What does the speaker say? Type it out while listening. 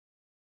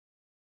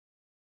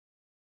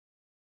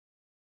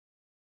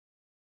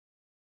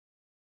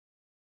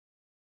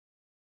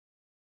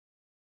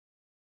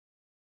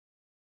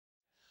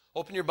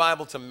Open your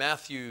Bible to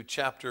Matthew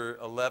chapter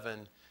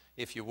 11,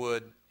 if you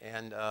would.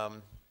 And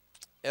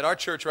at our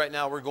church right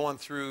now, we're going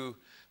through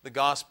the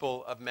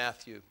Gospel of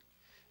Matthew.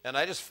 And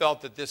I just felt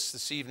that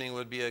this evening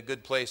would be a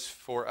good place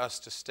for us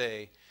to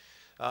stay.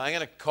 I'm going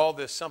to call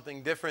this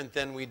something different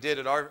than we did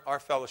at our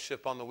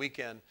fellowship on the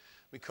weekend.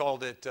 We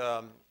called it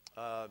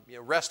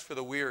Rest for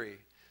the Weary.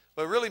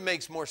 But it really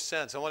makes more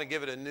sense. I want to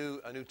give it a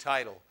new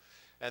title.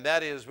 And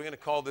that is, we're going to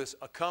call this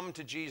a Come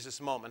to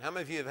Jesus moment. How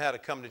many of you have had a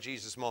Come to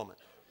Jesus moment?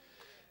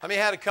 How many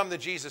had a come to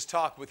Jesus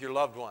talk with your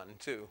loved one,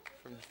 too,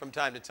 from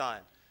time to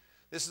time?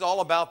 This is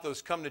all about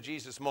those come to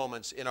Jesus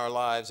moments in our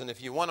lives. And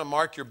if you want to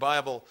mark your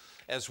Bible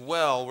as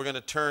well, we're going to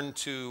turn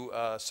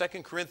to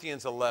 2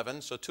 Corinthians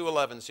 11. So two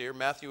 11s here,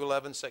 Matthew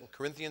 11, 2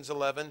 Corinthians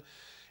 11,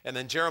 and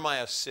then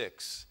Jeremiah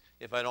 6,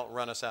 if I don't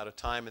run us out of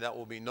time. And that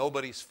will be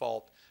nobody's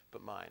fault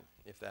but mine,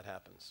 if that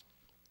happens.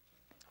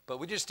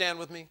 But would you stand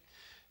with me?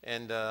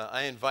 And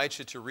I invite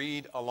you to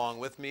read along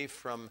with me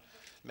from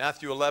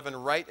Matthew 11,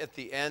 right at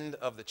the end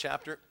of the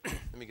chapter.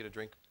 Let me get a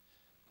drink.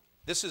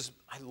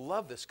 I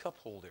love this cup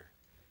holder.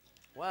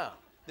 Wow.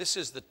 This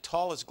is the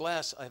tallest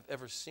glass I've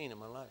ever seen in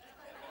my life.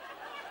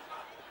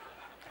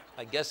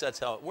 I guess that's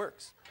how it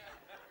works.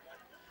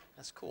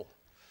 That's cool.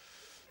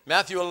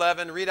 Matthew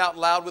 11, read out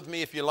loud with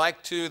me if you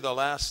like to, the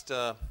last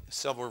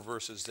several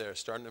verses there,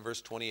 starting at verse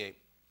 28.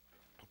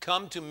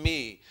 Come to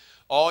me,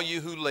 all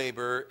you who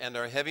labor and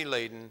are heavy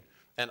laden,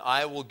 and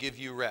I will give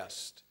you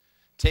rest.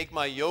 Take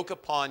my yoke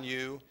upon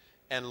you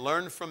and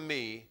learn from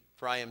me,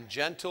 for I am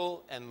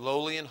gentle and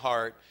lowly in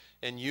heart,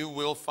 and you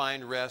will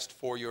find rest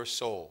for your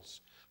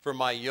souls. For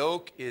my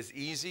yoke is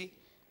easy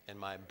and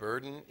my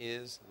burden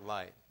is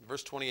light.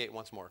 Verse 28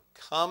 once more.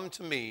 Come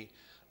to me,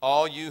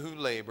 all you who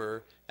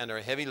labor and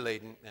are heavy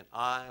laden, and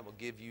I will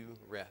give you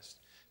rest.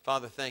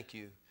 Father, thank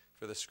you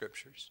for the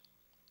Scriptures.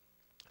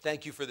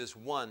 Thank you for this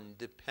one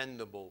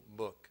dependable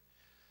book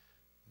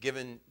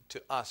given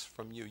to us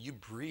from you. You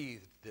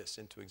breathed this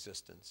into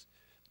existence.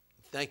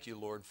 Thank you,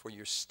 Lord, for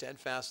your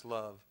steadfast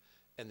love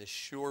and the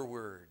sure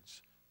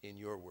words in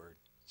your word.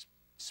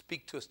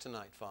 Speak to us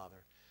tonight, Father,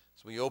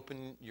 as we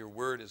open your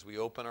word, as we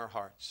open our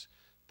hearts.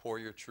 Pour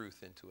your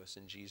truth into us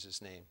in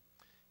Jesus' name.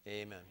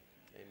 Amen.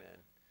 Amen.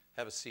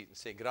 Have a seat and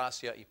say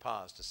gracia y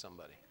paz to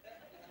somebody.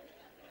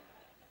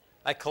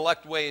 I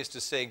collect ways to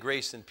say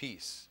grace and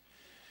peace.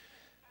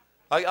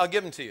 I'll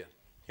give them to you.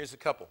 Here's a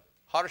couple.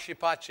 Harshi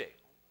pace.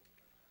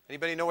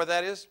 Anybody know where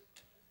that is?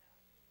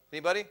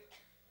 Anybody?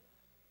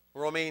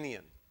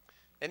 Romanian.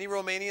 Any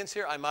Romanians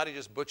here? I might have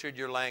just butchered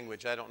your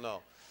language. I don't know.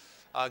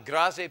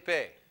 Graze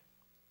pe.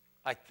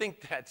 I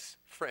think that's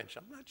French.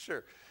 I'm not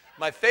sure.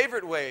 My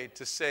favorite way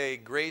to say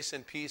grace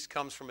and peace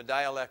comes from a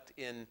dialect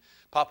in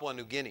Papua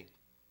New Guinea.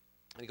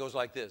 And it goes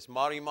like this.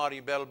 Mari mari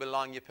bel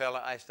belang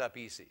yepela aista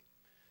pisi.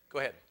 Go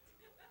ahead.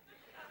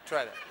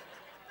 Try that.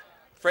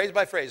 Phrase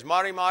by phrase.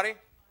 Mari mari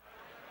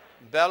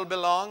bel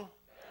belang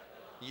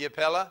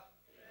yepela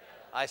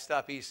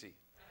aista pisi.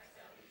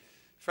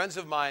 Friends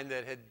of mine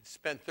that had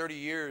spent 30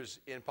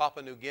 years in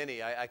Papua New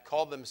Guinea, I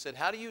called them and said,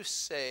 how do you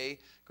say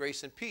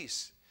grace and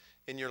peace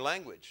in your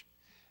language?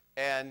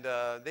 And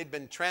they'd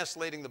been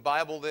translating the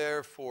Bible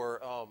there for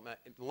a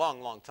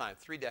long, long time,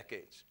 3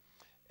 decades.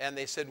 And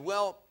they said,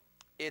 well,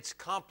 it's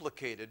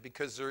complicated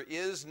because there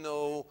is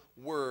no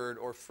word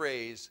or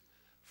phrase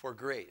for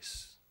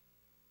grace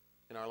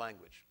in our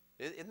language.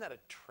 Isn't that a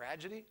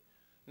tragedy?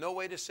 No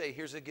way to say,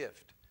 here's a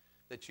gift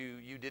that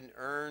you didn't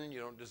earn, you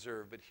don't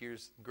deserve, but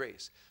here's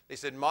grace. They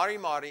said, mari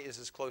mari is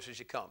as close as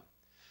you come.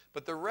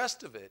 But the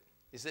rest of it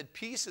is that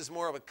peace is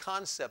more of a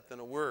concept than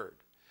a word.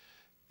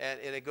 And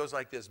it goes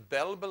like this,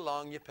 bel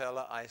belang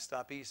yepela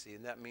aista pisi.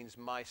 And that means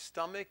my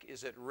stomach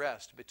is at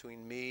rest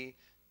between me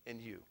and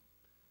you.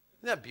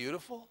 Isn't that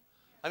beautiful?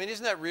 I mean,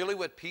 isn't that really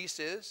what peace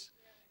is?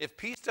 If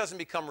peace doesn't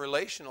become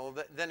relational,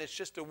 then it's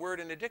just a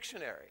word in a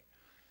dictionary.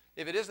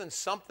 If it isn't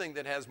something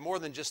that has more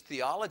than just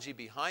theology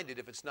behind it,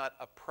 if it's not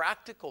a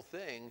practical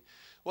thing,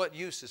 what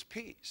use is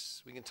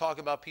peace? We can talk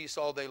about peace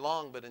all day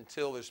long, but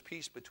until there's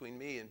peace between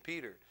me and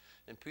Peter,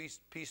 and peace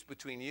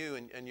between you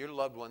and your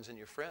loved ones and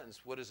your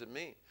friends, what does it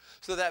mean?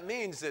 So that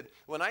means that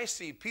when I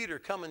see Peter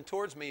coming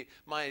towards me,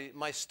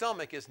 my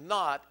stomach is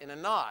not in a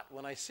knot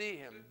when I see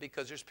him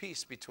because there's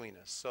peace between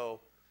us. So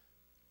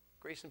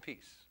grace and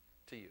peace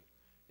to you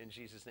in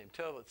Jesus' name.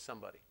 Tell it to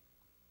somebody.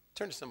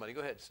 Turn to somebody. Go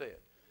ahead, say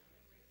it.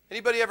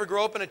 Anybody ever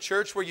grow up in a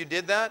church where you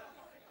did that?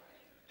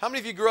 How many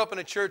of you grew up in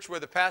a church where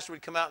the pastor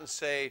would come out and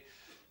say,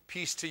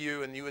 peace to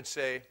you, and you would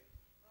say,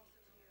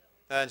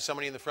 and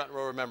somebody in the front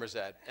row remembers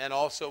that, and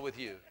also with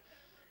you.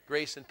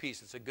 Grace and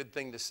peace, it's a good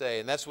thing to say,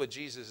 and that's what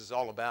Jesus is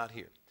all about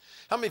here.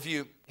 How many of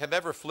you have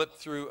ever flipped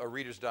through a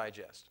Reader's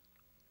Digest?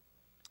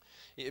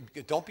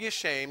 Don't be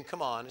ashamed,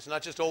 come on, it's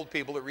not just old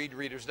people that read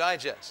Reader's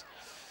Digest.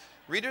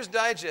 Reader's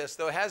Digest,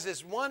 though, has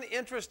this one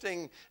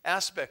interesting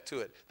aspect to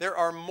it. There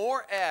are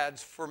more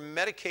ads for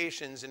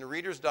medications in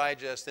Reader's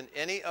Digest than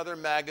any other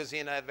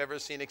magazine I've ever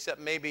seen, except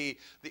maybe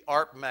the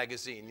ARP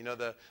magazine, you know,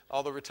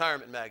 all the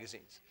retirement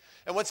magazines.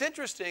 And what's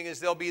interesting is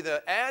there'll be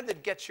the ad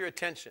that gets your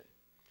attention.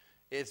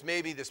 It's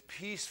maybe this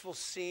peaceful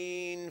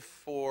scene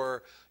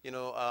for,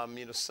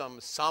 some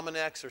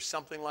Sominex or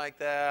something like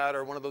that,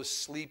 or one of those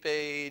sleep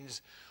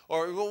aids,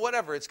 or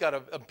whatever. It's got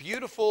a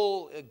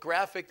beautiful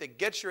graphic that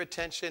gets your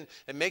attention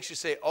and makes you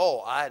say,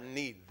 oh, I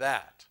need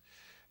that.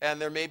 And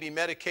there may be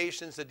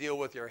medications that deal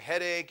with your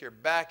headache, your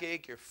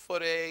backache, your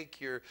footache,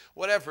 your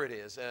whatever it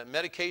is.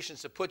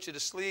 Medications to put you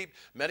to sleep,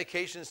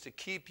 medications to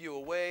keep you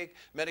awake,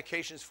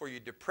 medications for your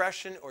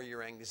depression or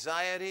your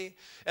anxiety.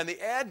 And the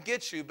ad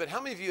gets you, but how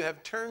many of you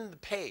have turned the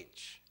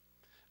page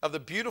of the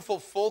beautiful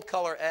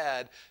full-color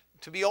ad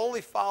to be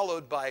only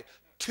followed by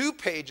 2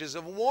 pages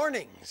of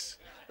warnings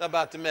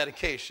about the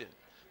medication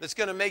that's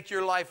going to make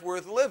your life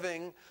worth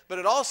living, but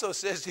it also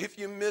says if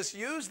you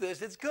misuse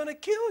this, it's going to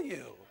kill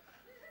you.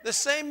 The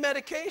same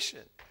medication.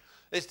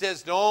 It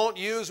says don't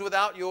use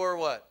without your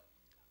what?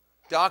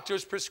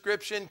 Doctor's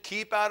prescription.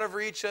 Keep out of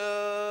reach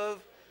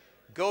of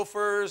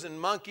gophers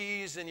and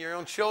monkeys and your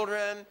own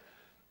children.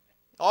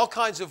 All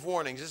kinds of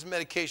warnings. This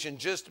medication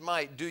just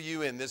might do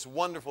you in. This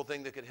wonderful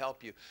thing that could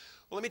help you.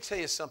 Well, let me tell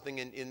you something.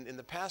 In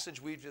the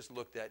passage we've just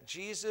looked at,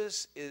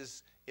 Jesus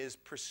is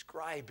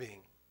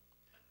prescribing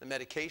the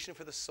medication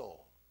for the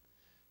soul.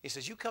 He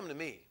says, you come to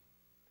me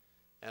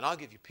and I'll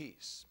give you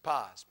peace.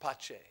 Paz,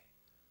 pace.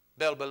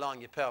 Bel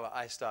belong pella,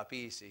 I stop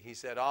easy. He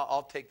said,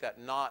 I'll take that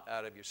knot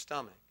out of your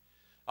stomach.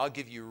 I'll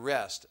give you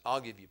rest. I'll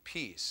give you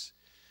peace.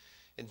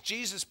 And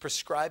Jesus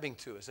prescribing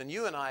to us. And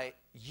you and I,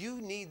 you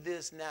need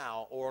this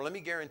now, or let me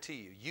guarantee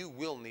you, you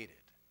will need it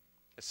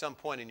at some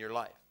point in your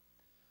life.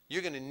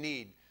 You're going to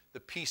need the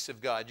peace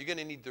of God. You're going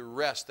to need the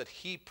rest that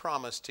He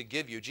promised to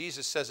give you.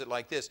 Jesus says it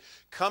like this,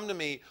 come to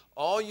me,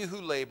 all you who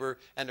labor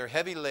and are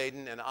heavy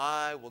laden, and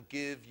I will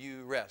give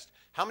you rest.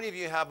 How many of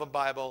you have a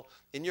Bible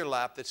in your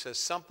lap that says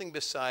something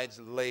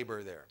besides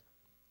labor there?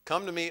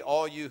 Come to me,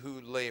 all you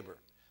who labor.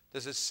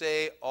 Does it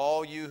say,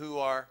 all you who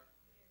are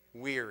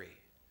weary,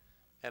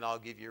 and I'll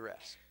give you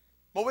rest?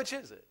 Well, which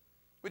is it?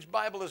 Which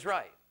Bible is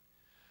right?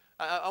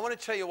 I want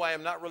to tell you why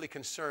I'm not really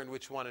concerned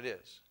which one it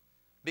is.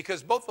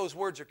 Because both those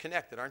words are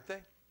connected, aren't they?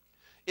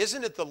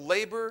 Isn't it the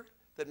labor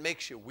that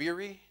makes you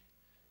weary?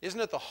 Isn't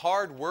it the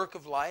hard work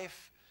of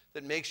life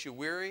that makes you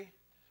weary?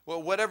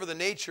 Well, whatever the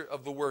nature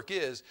of the work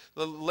is,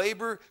 the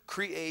labor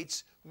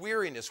creates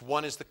weariness.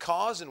 One is the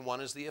cause and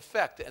one is the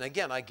effect. And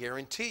again, I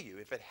guarantee you,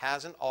 if it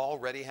hasn't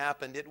already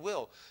happened, it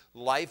will.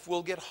 Life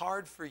will get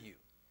hard for you.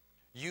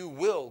 You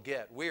will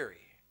get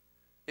weary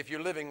if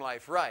you're living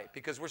life right,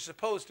 because we're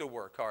supposed to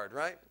work hard,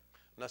 right?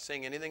 I'm not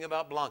saying anything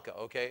about Blanca,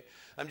 okay?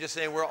 I'm just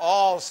saying we're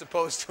all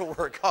supposed to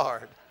work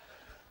hard.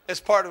 It's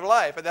part of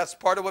life, and that's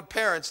part of what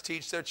parents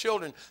teach their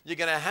children. You're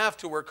going to have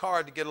to work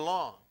hard to get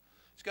along.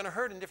 It's going to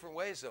hurt in different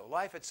ways, though.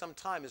 Life at some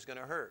time is going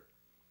to hurt.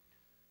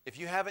 If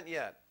you haven't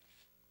yet,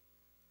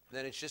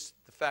 then it's just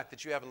the fact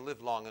that you haven't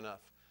lived long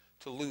enough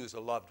to lose a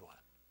loved one.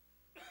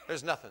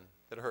 There's nothing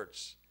that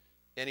hurts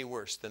any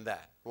worse than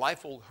that.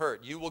 Life will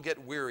hurt. You will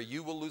get weary.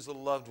 You will lose a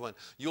loved one.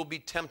 You'll be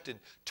tempted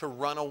to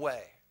run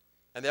away.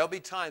 And there'll be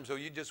times where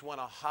you just want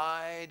to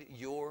hide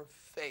your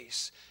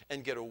face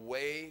and get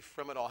away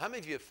from it all. How many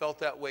of you have felt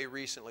that way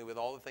recently with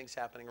all the things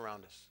happening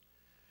around us?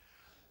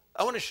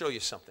 I want to show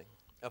you something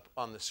up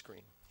on the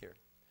screen here.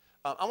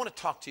 I want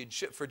to talk to you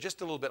for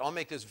just a little bit. I'll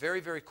make this very,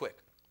 very quick.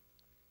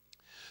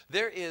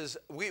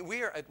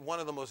 We are at one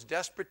of the most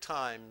desperate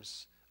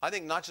times, I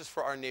think not just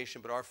for our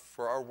nation, but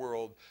for our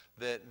world,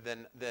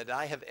 that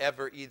I have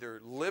ever either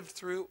lived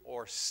through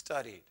or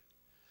studied.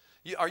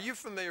 Are you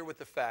familiar with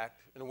the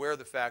fact and aware of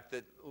the fact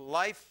that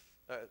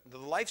the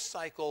life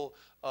cycle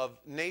of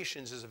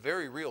nations is a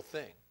very real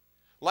thing?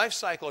 Life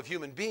cycle of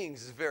human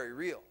beings is very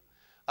real.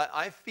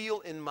 I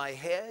feel in my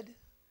head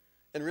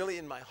and really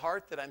in my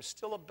heart that I'm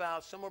still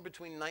about somewhere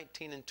between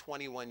 19 and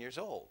 21 years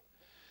old.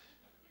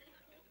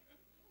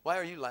 Why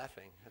are you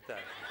laughing at that?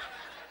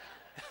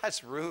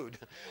 That's rude.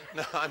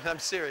 No, I'm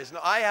serious. No,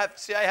 I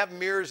have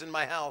mirrors in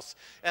my house,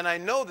 and I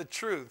know the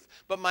truth,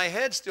 but my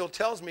head still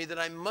tells me that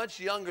I'm much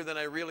younger than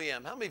I really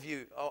am. How many of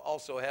you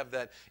also have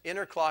that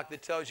inner clock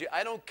that tells you,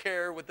 I don't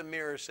care what the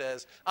mirror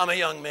says, I'm a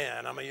young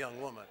man, I'm a young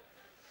woman.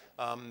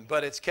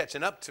 But it's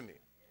catching up to me.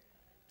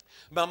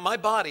 But my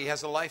body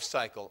has a life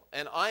cycle,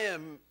 and I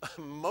am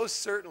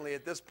most certainly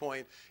at this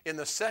point in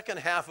the second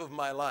half of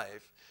my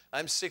life.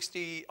 I'm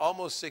 60,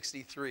 almost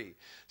 63.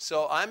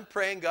 So I'm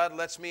praying God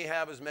lets me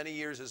have as many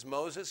years as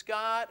Moses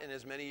got and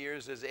as many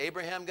years as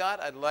Abraham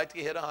got. I'd like to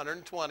hit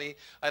 120.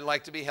 I'd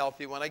like to be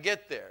healthy when I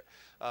get there.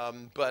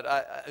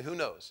 But who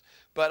knows?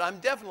 But I'm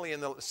definitely in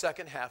the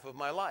second half of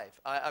my life.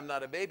 I'm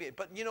not a baby.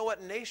 But you know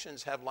what?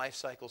 Nations have life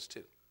cycles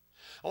too.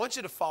 I want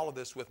you to follow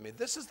this with me.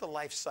 This is the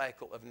life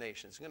cycle of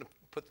nations. I'm going to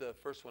put the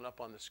first one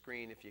up on the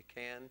screen if you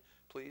can,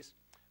 please.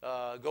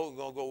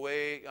 Go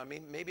away. I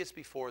mean, maybe it's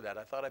before that.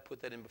 I thought I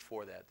put that in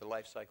before that, the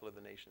life cycle of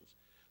the nations.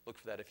 Look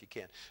for that if you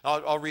can.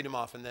 I'll read them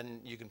off, and then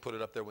you can put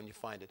it up there when you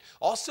find it.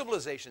 All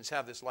civilizations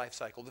have this life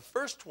cycle. The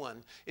first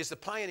one is the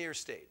pioneer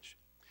stage.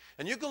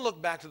 And you can look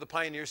back to the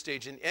pioneer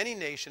stage in any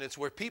nation. It's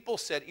where people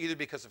said either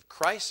because of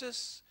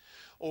crisis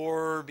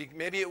or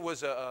maybe it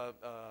was a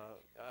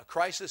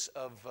crisis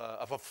of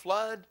a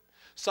flood,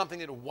 something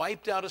that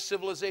wiped out a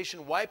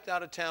civilization, wiped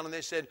out a town, and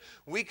they said,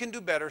 we can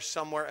do better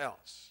somewhere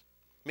else.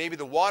 Maybe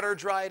the water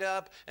dried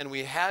up and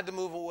we had to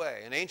move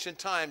away. In ancient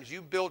times,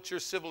 you built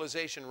your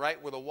civilization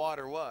right where the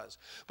water was.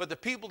 But the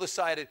people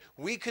decided,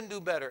 we can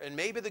do better. And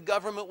maybe the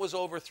government was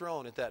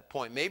overthrown at that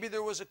point. Maybe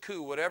there was a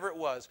coup, whatever it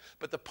was.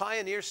 But the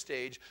pioneer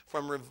stage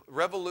from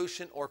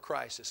revolution or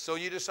crisis. So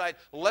you decide,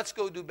 let's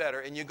go do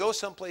better. And you go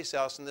someplace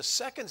else. And the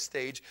second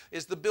stage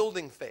is the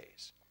building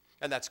phase.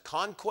 And that's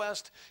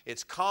conquest,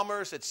 it's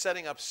commerce, it's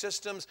setting up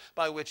systems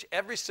by which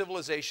every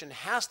civilization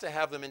has to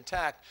have them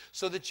intact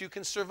so that you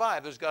can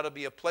survive. There's got to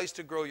be a place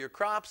to grow your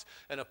crops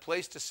and a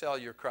place to sell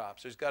your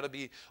crops. There's got to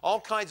be all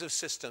kinds of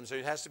systems.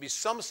 There has to be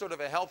some sort of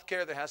a health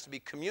care. There has to be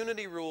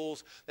community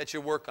rules that you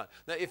work on.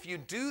 Now, if you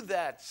do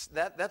that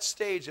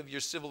stage of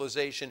your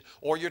civilization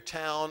or your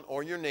town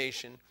or your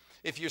nation,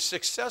 if you're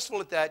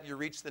successful at that, you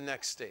reach the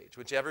next stage,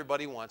 which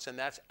everybody wants, and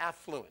that's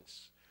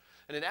affluence.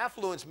 And an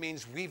affluence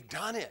means we've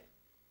done it.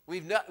 We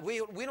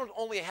don't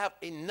only have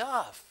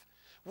enough,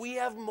 we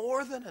have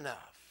more than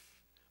enough.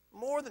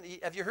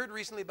 Have you heard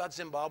recently about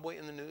Zimbabwe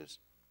in the news?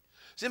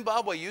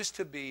 Zimbabwe used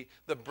to be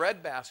the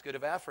breadbasket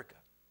of Africa,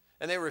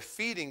 and they were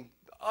feeding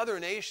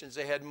other nations.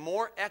 They had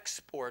more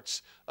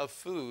exports of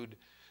food,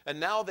 and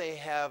now they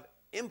have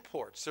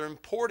imports. They're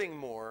importing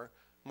more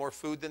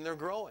food than they're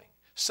growing.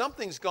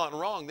 Something's gone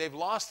wrong. They've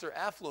lost their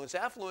affluence.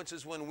 Affluence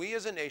is when we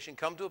as a nation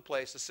come to a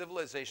place, a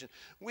civilization,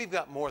 we've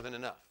got more than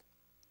enough.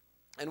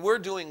 And we're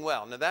doing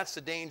well. Now, that's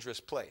a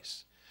dangerous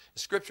place. The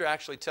Scripture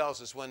actually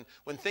tells us when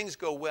things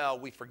go well,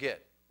 we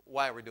forget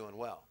why we're doing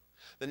well.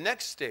 The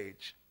next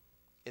stage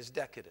is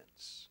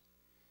decadence.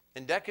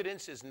 And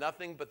decadence is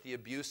nothing but the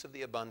abuse of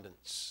the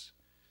abundance.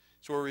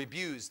 So we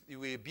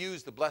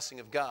abuse the blessing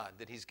of God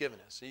that He's given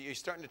us. Are you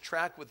starting to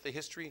track with the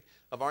history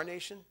of our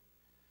nation?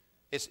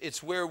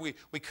 It's where we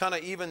kind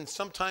of even,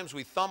 sometimes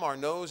we thumb our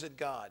nose at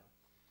God.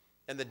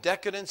 And the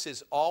decadence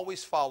is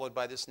always followed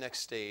by this next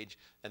stage,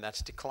 and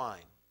that's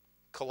decline.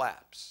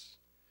 Collapse.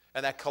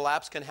 And that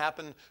collapse can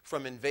happen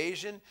from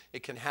invasion.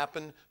 It can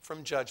happen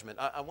from judgment.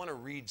 I want to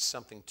read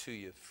something to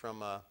you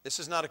from, this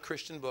is not a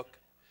Christian book.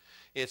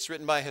 It's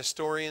written by a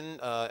historian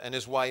and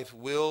his wife,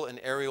 Will and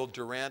Ariel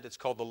Durant. It's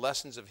called The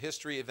Lessons of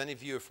History. If any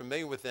of you are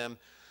familiar with them,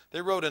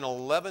 they wrote an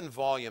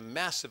 11-volume,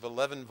 massive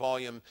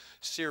 11-volume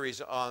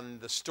series on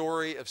the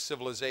story of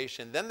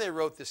civilization. Then they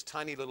wrote this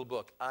tiny little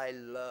book. I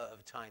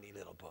love tiny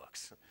little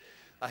books.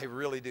 I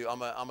really do.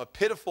 I'm a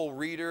pitiful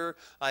reader.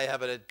 I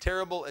have a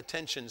terrible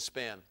attention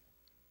span.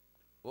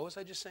 What was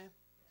I just saying?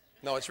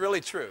 No, it's really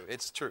true.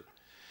 It's true.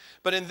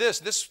 But in this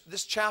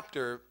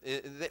chapter,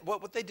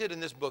 what they did in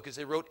this book is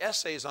they wrote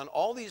essays on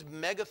all these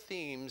mega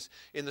themes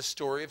in the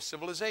story of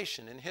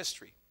civilization and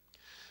history.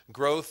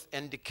 Growth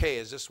and decay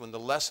is this one, the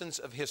lessons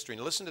of history.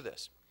 Now listen to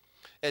this.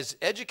 As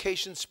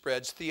education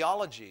spreads,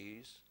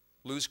 theologies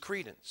lose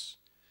credence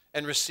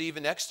and receive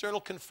an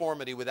external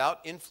conformity without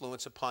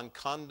influence upon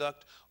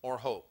conduct or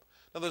hope.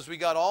 In other words, we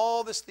got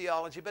all this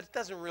theology, but it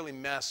doesn't really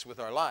mess with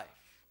our life.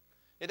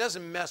 It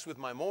doesn't mess with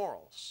my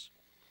morals.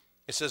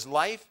 It says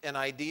life and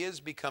ideas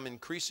become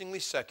increasingly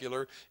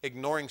secular,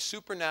 ignoring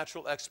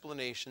supernatural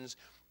explanations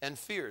and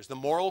fears. The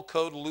moral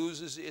code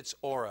loses its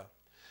aura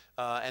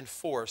and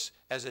force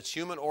as its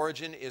human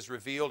origin is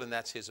revealed, and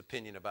that's his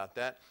opinion about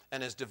that,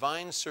 and as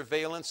divine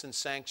surveillance and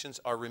sanctions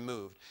are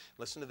removed.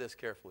 Listen to this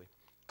carefully.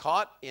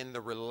 Caught in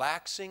the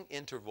relaxing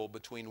interval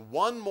between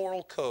one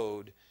moral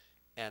code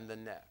and the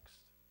next.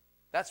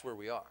 That's where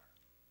we are.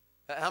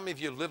 How many of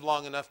you live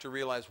long enough to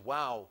realize,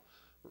 wow,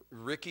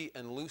 Ricky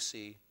and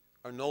Lucy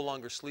are no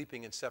longer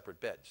sleeping in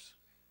separate beds?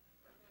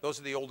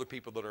 Those are the older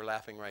people that are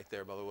laughing right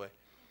there, by the way.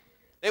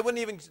 They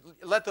wouldn't even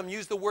let them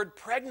use the word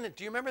pregnant.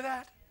 Do you remember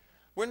that?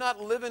 We're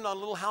not living on a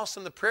little house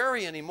on the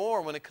prairie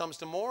anymore when it comes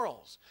to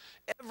morals.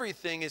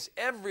 Everything is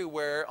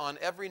everywhere on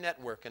every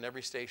network and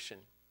every station.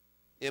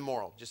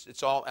 Immoral.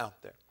 It's all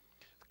out there.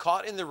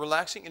 Caught in the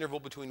relaxing interval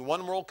between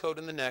one moral code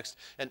and the next,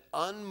 an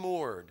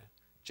unmoored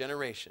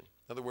generation.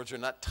 In other words, they're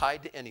not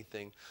tied to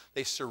anything.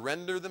 They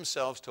surrender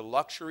themselves to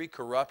luxury,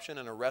 corruption,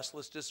 and a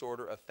restless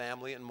disorder of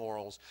family and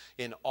morals,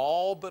 in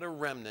all but a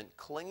remnant,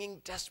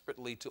 clinging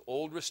desperately to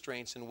old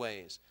restraints and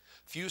ways.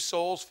 Few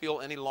souls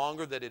feel any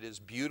longer that it is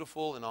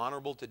beautiful and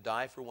honorable to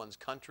die for one's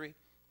country.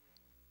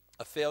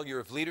 A failure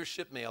of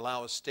leadership may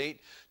allow a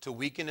state to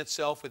weaken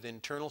itself with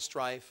internal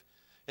strife.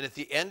 And at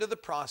the end of the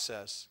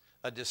process,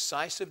 a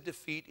decisive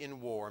defeat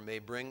in war may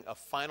bring a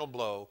final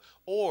blow,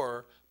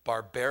 or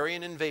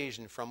barbarian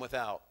invasion from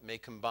without may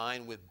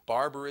combine with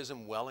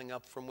barbarism welling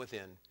up from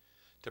within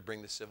to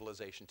bring the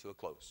civilization to a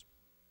close.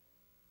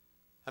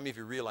 How many of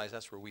you realize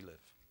that's where we live?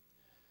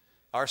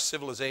 Our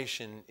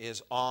civilization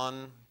is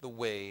on the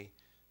way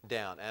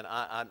down. And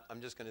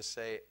I'm just going to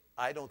say,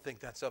 I don't think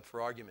that's up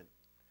for argument.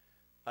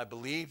 I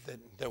believe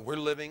that we're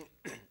living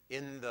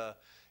in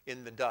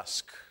the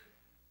dusk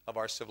of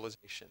our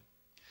civilization.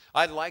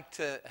 I'd like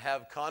to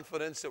have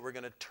confidence that we're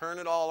going to turn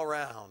it all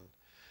around,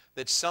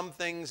 that some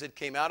things that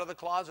came out of the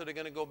closet are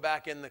going to go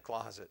back in the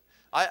closet.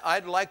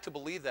 I'd like to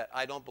believe that.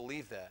 I don't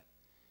believe that.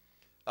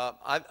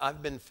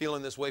 I've been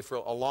feeling this way for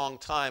a long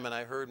time, and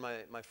I heard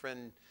my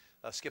friend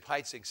Skip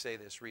Heitzig say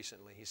this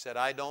recently. He said,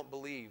 I don't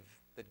believe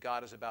that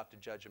God is about to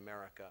judge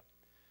America.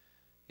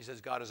 He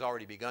says God has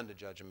already begun to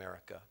judge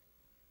America.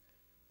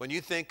 When you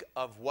think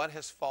of what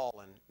has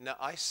fallen, now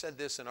I said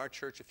this in our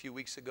church a few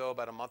weeks ago,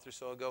 about a month or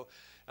so ago,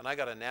 and I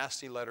got a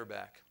nasty letter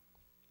back.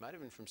 Might have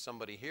been from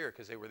somebody here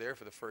because they were there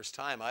for the first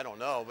time. I don't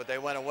know, but they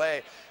went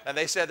away, and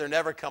they said they're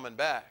never coming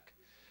back.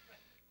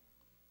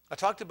 I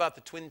talked about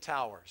the Twin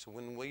Towers.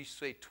 When we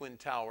say Twin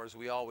Towers,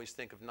 we always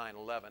think of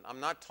 9/11. I'm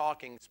not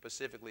talking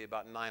specifically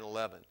about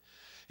 9/11.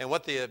 And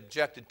what they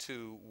objected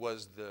to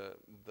was the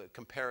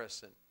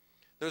comparison.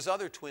 There's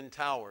other Twin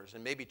Towers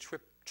and maybe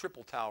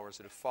triple towers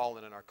that have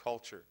fallen in our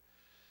culture.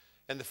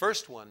 And the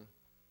first one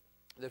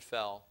that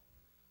fell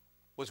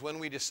was when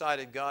we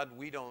decided, God,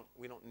 we don't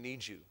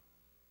need you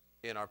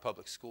in our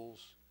public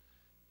schools.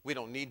 We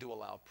don't need to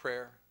allow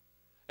prayer.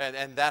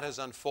 And that has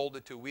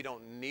unfolded to we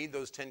don't need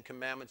those 10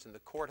 commandments in the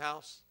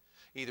courthouse,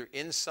 either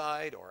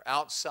inside or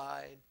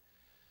outside.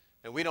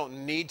 And we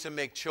don't need to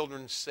make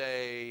children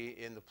say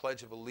in the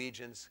Pledge of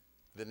Allegiance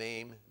the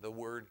name, the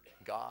word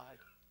God.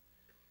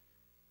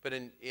 But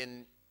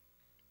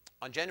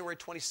on January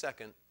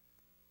 22nd,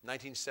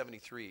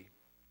 1973,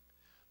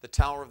 the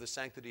tower of the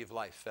sanctity of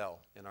life fell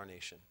in our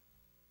nation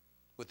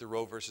with the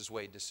Roe versus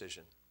Wade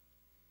decision.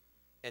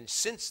 And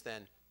since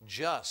then,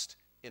 just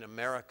in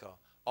America,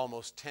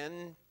 almost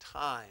 10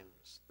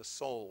 times the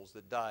souls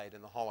that died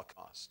in the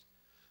Holocaust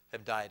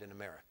have died in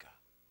America,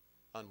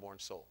 unborn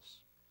souls.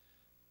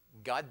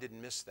 God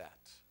didn't miss that,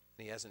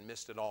 and he hasn't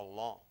missed it all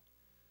along.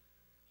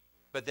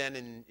 But then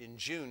in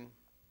June,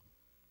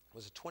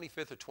 was it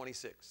 25th or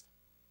 26th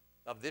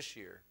of this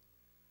year,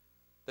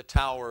 the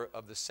tower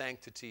of the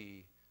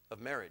sanctity of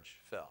marriage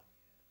fell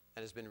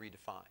and has been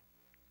redefined.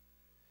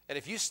 And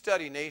if you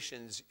study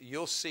nations,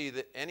 you'll see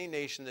that any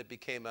nation that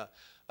became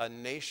a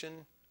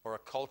nation or a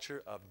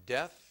culture of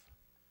death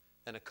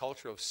and a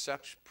culture of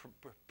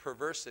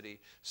perversity,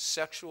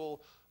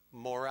 sexual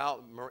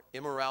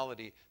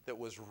immorality that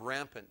was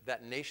rampant,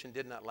 that nation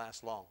did not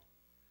last long.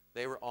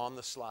 They were on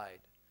the slide.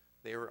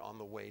 They were on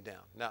the way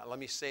down. Now, let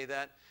me say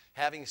that.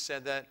 Having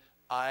said that,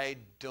 I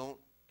don't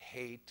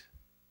hate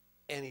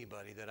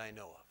anybody that I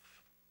know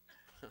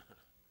of.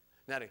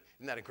 Isn't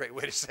that a great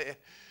way to say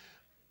it?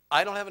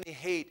 I don't have any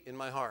hate in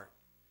my heart.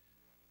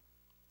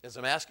 As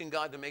I'm asking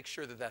God to make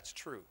sure that that's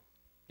true.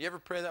 You ever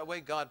pray that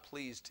way? God,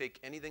 please take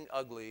anything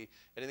ugly,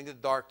 anything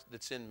dark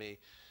that's in me.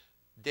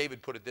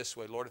 David put it this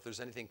way, Lord, if there's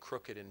anything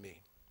crooked in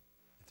me,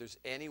 if there's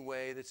any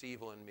way that's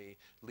evil in me,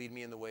 lead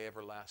me in the way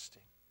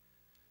everlasting.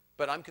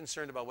 But I'm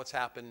concerned about what's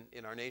happened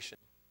in our nation.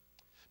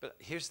 But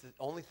here's the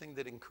only thing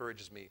that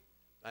encourages me.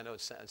 I know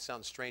it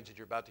sounds strange that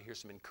you're about to hear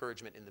some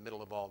encouragement in the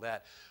middle of all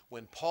that.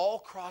 When Paul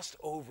crossed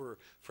over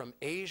from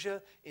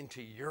Asia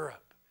into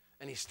Europe,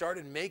 and he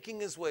started making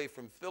his way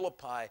from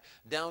Philippi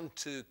down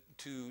to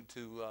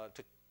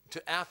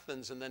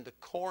Athens and then to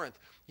Corinth,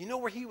 you know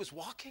where he was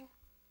walking?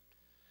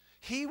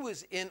 He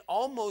was in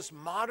almost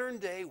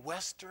modern-day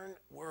Western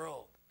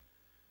world.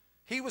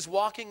 He was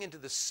walking into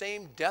the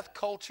same death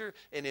culture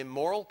and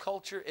immoral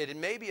culture. It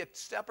may be a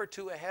step or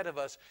two ahead of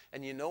us.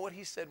 And you know what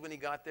he said when he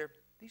got there?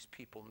 These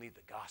people need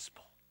the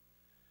gospel.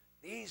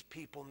 These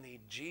people need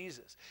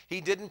Jesus.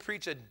 He didn't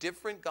preach a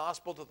different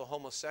gospel to the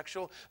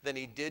homosexual than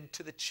he did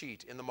to the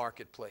cheat in the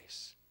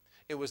marketplace.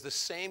 It was the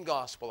same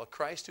gospel, a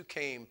Christ who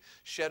came,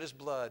 shed his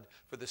blood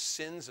for the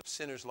sins of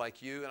sinners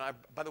like you. And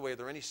by the way, are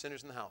there any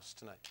sinners in the house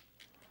tonight?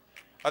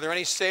 Are there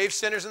any saved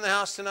sinners in the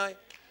house tonight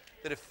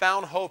that have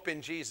found hope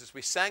in Jesus?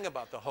 We sang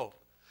about the hope.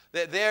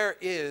 That there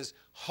is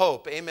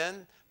hope.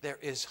 Amen? There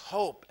is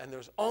hope, and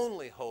there's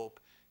only hope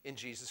in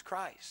Jesus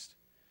Christ.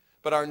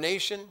 But our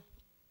nation,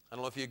 I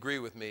don't know if you agree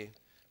with me,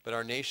 but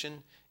our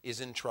nation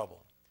is in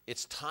trouble.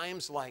 It's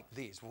times like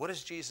these. What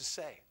does Jesus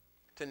say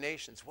to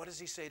nations? What does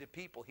he say to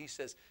people? He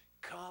says,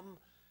 come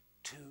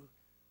to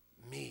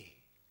me,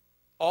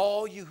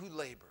 all you who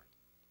labor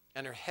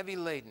and are heavy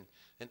laden,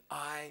 and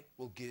I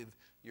will give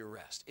you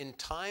rest. In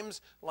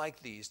times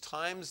like these,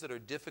 times that are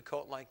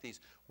difficult like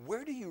these,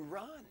 where do you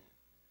run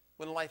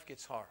when life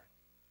gets hard?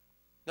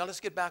 Now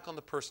let's get back on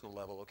the personal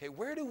level, okay?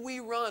 Where do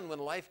we run when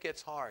life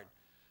gets hard?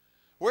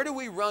 Where do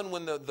we run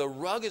when the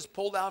rug is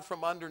pulled out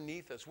from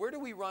underneath us? Where do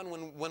we run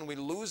when we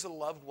lose a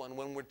loved one,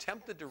 when we're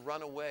tempted to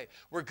run away?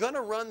 We're going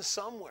to run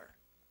somewhere.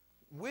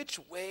 Which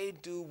way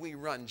do we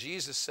run?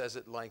 Jesus says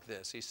it like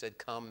this. He said,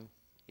 come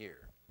here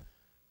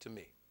to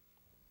me.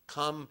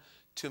 Come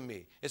to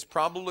me. It's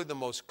probably the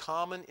most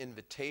common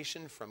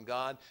invitation from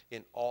God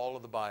in all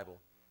of the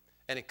Bible.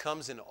 And it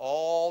comes in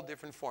all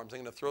different forms. I'm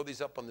going to throw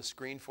these up on the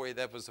screen for you.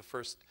 That was the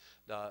first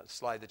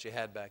slide that you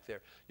had back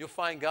there. You'll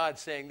find God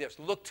saying this,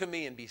 look to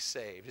me and be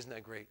saved. Isn't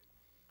that great?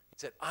 He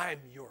said, I'm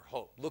your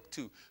hope. Look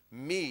to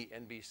me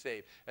and be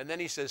saved. And then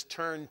he says,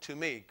 turn to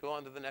me. Go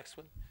on to the next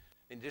one.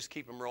 And just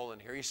keep them rolling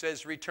here. He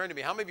says, return to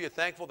me. How many of you are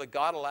thankful that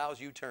God allows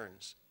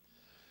U-turns?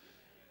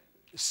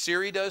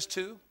 Siri does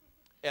too.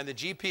 And the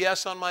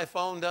GPS on my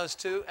phone does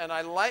too. And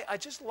I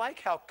just like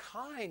how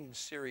kind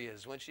Siri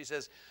is when she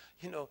says,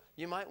 you know,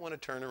 you might want to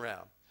turn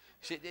around.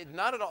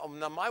 Not at all.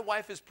 Now, my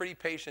wife is pretty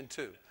patient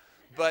too.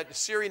 But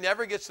Siri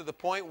never gets to the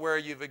point where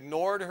you've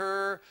ignored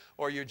her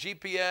or your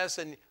GPS.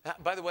 And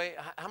by the way,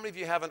 how many of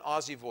you have an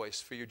Aussie voice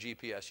for your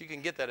GPS? You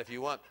can get that if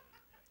you want.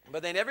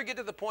 But they never get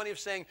to the point of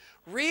saying,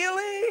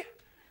 really?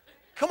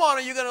 Come on,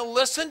 are you going to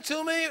listen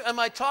to me? Am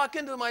I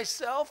talking to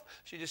myself?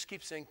 She just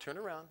keeps saying, turn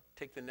around,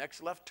 take the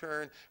next left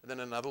turn, and then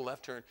another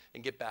left turn,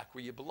 and get back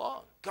where you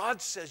belong.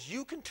 God says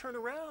you can turn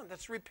around.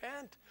 That's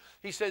repent.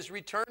 He says,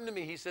 return to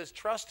me. He says,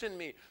 trust in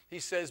me. He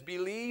says,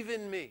 believe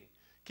in me.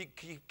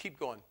 Keep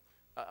going.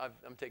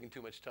 I'm taking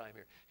too much time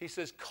here. He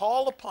says,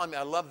 call upon me.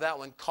 I love that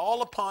one.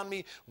 Call upon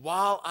me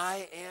while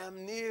I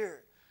am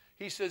near.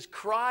 He says,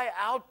 cry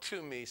out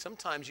to me.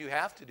 Sometimes you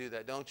have to do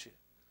that, don't you?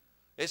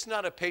 It's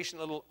not a patient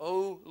little,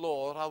 oh,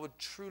 Lord, I would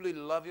truly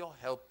love your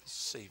help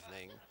this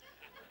evening.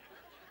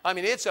 I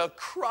mean, it's a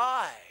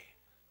cry.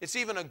 It's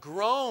even a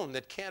groan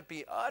that can't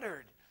be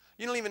uttered.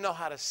 You don't even know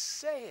how to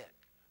say it.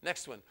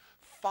 Next one.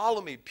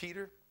 Follow me,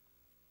 Peter,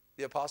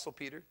 the Apostle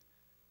Peter.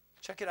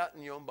 Check it out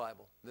in your own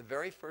Bible. The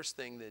very first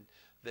thing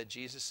that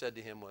Jesus said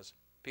to him was,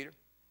 Peter,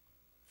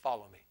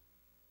 follow me.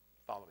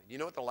 Follow me. You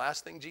know what the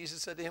last thing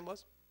Jesus said to him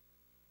was?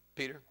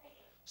 Peter,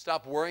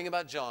 stop worrying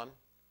about John.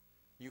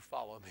 You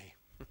follow me.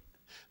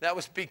 That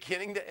was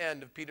beginning to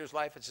end of Peter's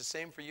life. It's the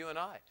same for you and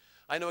I.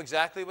 I know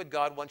exactly what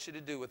God wants you to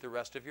do with the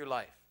rest of your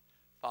life.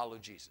 Follow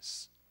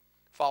Jesus.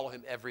 Follow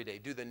him every day.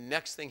 Do the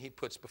next thing he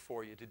puts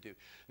before you to do.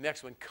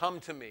 Next one,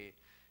 come to me.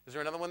 Is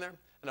there another one there?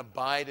 And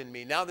abide in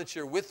me. Now that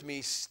you're with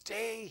me,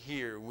 stay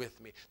here with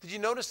me. Did you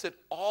notice that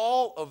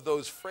all of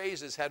those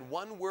phrases had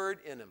one word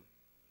in them?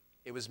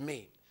 It was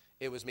me.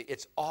 It was me.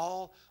 It's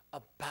all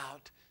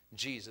about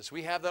Jesus.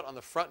 We have that on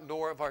the front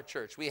door of our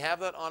church. We have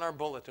that on our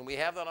bulletin. We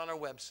have that on our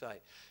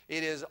website.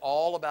 It is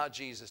all about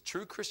Jesus.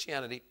 True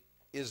Christianity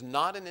is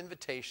not an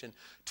invitation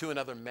to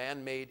another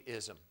man-made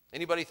ism.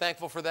 Anybody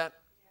thankful for that?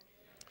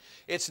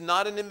 It's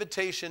not an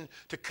invitation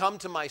to come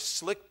to my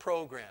slick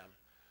program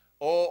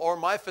or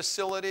my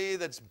facility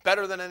that's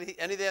better than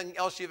anything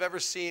else you've ever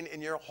seen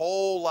in your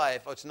whole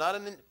life. It's not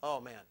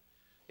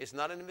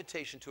an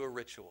invitation to a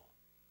ritual.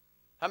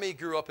 How many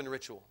grew up in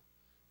ritual?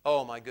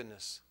 Oh my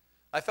goodness.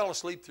 I fell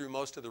asleep through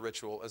most of the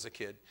ritual as a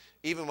kid.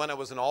 Even when I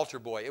was an altar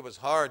boy, it was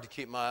hard to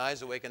keep my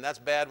eyes awake, and that's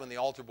bad when the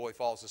altar boy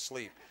falls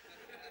asleep.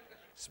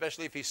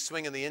 Especially if he's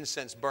swinging the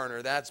incense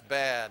burner, that's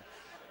bad.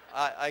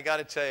 I got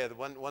to tell you,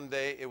 one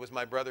day it was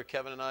my brother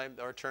Kevin and I,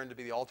 our turn to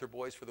be the altar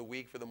boys for the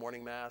week for the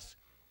morning mass.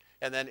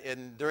 And then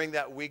during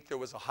that week there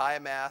was a high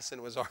mass and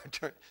it was our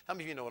turn. How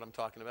many of you know what I'm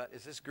talking about?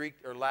 Is this Greek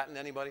or Latin,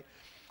 anybody?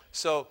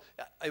 So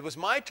it was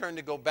my turn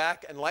to go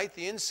back and light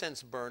the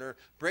incense burner,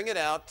 bring it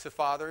out to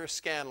Father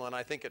Scanlon,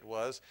 I think it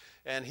was,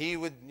 and he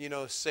would,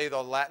 say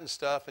the Latin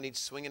stuff and he'd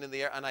swing it in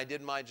the air, and I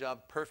did my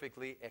job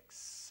perfectly,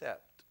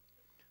 except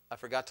I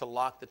forgot to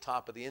lock the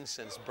top of the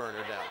incense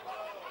burner down.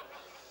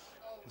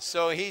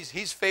 So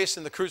he's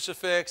facing the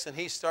crucifix and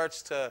he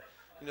starts to,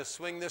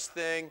 swing this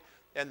thing.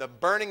 And the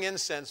burning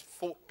incense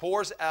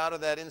pours out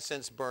of that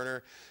incense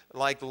burner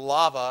like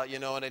lava,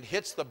 and it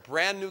hits the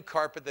brand new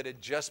carpet that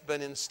had just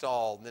been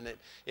installed. And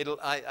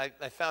I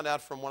found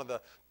out from one of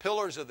the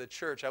pillars of the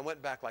church, I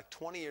went back like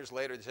 20 years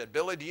later, they said,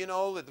 Billy, do you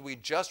know that we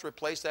just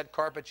replaced that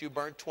carpet you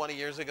burned 20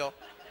 years ago?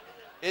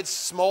 It's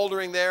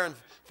smoldering there, and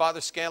Father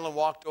Scanlon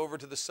walked over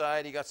to the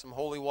side, he got some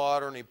holy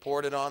water and he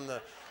poured it on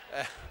the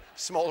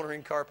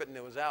smoldering carpet and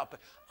it was out.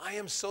 But I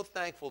am so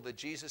thankful that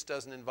Jesus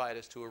doesn't invite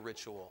us to a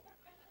ritual.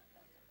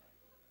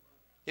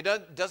 He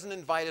doesn't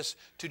invite us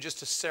to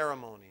just a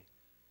ceremony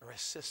or a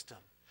system.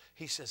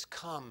 He says,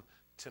 come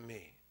to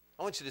me.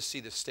 I want you to see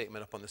this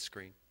statement up on the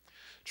screen.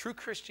 True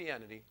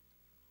Christianity,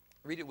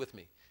 read it with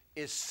me,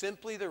 is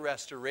simply the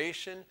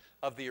restoration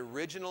of the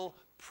original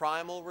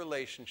primal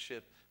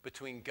relationship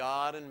between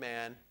God and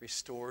man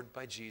restored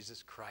by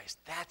Jesus Christ.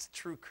 That's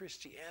true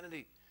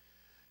Christianity.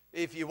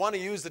 If you want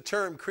to use the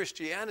term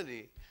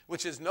Christianity,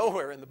 which is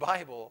nowhere in the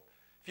Bible,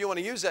 if you want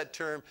to use that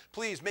term,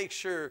 please make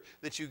sure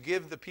that you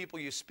give the people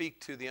you speak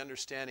to the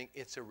understanding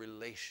it's a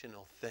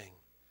relational thing.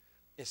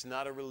 It's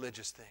not a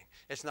religious thing.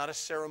 It's not a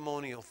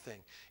ceremonial thing.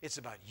 It's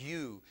about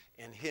you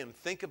and him.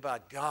 Think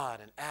about God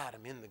and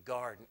Adam in the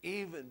garden,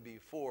 even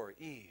before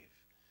Eve.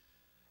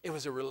 It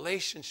was a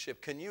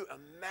relationship. Can you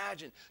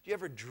imagine? Do you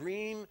ever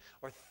dream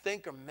or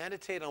think or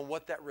meditate on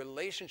what that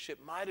relationship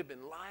might have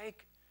been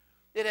like?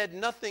 It had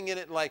nothing in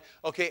it like,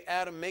 okay,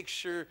 Adam, make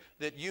sure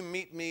that you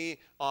meet me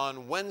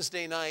on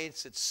Wednesday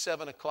nights at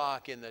 7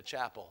 o'clock in the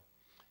chapel,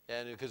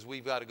 and because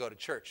we've got to go to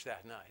church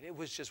that night. It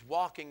was just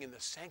walking in the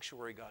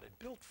sanctuary God had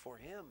built for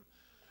him.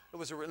 It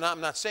was.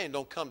 I'm not saying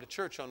don't come to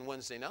church on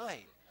Wednesday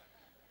night,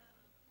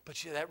 but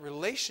that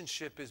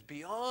relationship is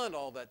beyond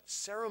all that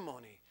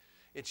ceremony.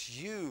 It's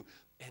you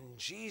and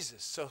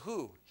Jesus. So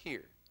who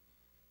here?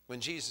 When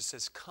Jesus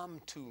says,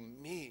 come to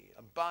me,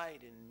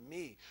 abide in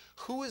me,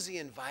 who is he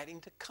inviting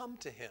to come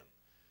to him?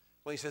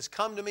 When he says,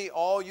 come to me,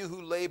 all you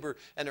who labor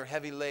and are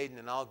heavy laden,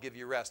 and I'll give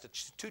you rest.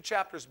 2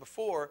 chapters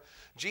before,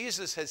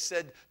 Jesus has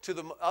said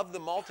of the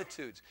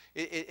multitudes,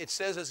 it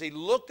says as he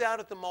looked out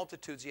at the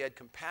multitudes, he had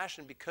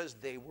compassion because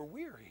they were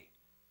weary.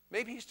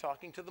 Maybe he's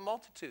talking to the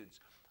multitudes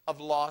of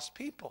lost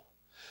people.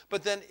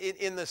 But then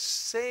in the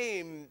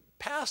same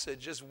passage,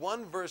 just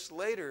one verse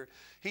later,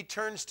 he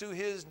turns to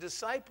his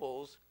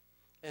disciples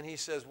and he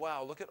says,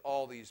 wow, look at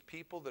all these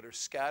people that are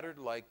scattered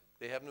like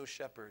they have no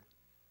shepherd.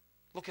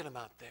 Look at them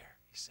out there,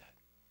 he said.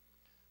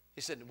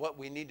 He said, what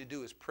we need to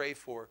do is pray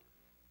for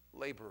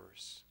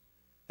laborers.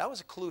 That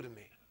was a clue to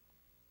me.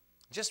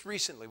 Just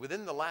recently,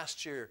 within the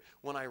last year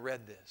when I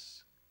read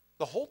this,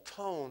 the whole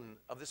tone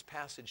of this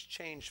passage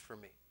changed for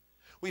me.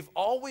 We've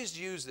always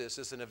used this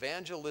as an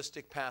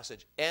evangelistic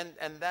passage, and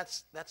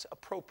that's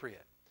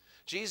appropriate.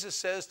 Jesus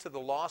says to the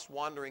lost,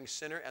 wandering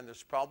sinner, and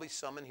there's probably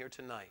some in here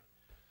tonight,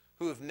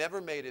 who have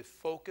never made a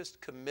focused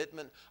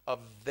commitment of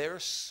their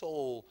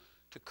soul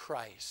to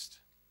Christ.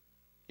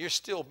 You're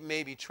still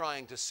maybe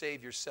trying to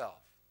save yourself.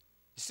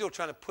 You're still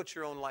trying to put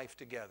your own life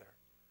together.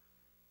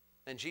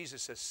 And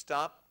Jesus says,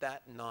 stop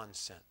that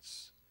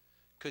nonsense.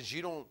 Because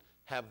you don't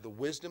have the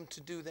wisdom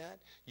to do that.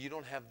 You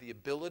don't have the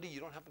ability.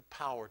 You don't have the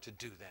power to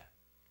do that.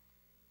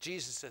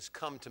 Jesus says,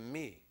 come to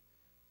me,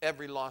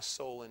 every lost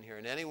soul in here,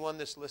 and anyone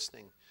that's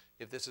listening,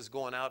 if this is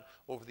going out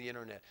over the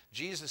internet.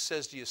 Jesus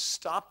says to you,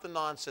 stop the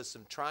nonsense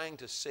of trying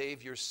to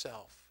save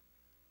yourself.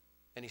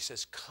 And he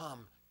says,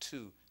 come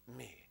to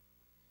me.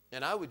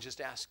 And I would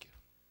just ask you,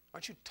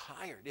 aren't you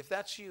tired? If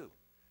that's you,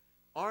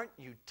 aren't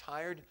you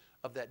tired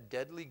of that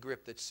deadly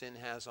grip that sin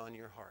has on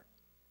your heart?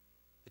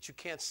 That you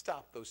can't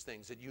stop those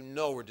things that you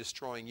know are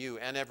destroying you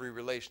and every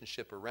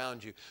relationship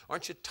around you.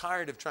 Aren't you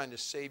tired of trying to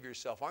save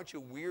yourself? Aren't you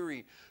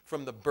weary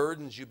from the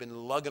burdens you've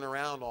been lugging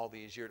around all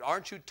these years?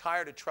 Aren't you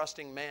tired of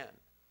trusting man?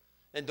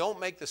 And don't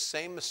make the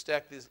same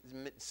mistake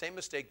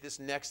this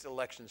next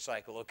election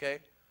cycle, okay?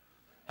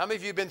 How many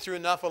of you have been through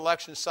enough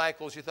election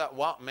cycles you thought,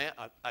 wow, man,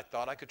 I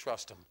thought I could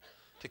trust them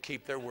to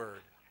keep their word.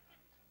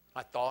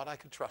 I thought I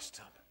could trust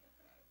them.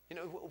 You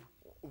know,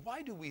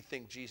 why do we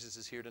think Jesus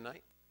is here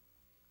tonight?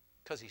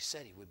 Because he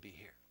said he would be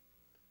here.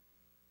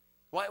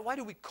 Why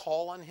do we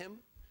call on him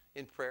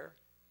in prayer?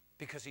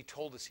 Because he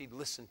told us he'd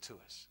listen to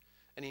us.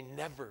 And he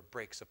never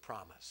breaks a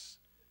promise.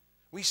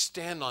 We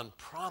stand on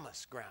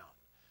promise ground.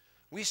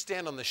 We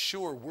stand on the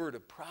sure word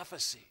of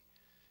prophecy.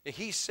 If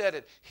he said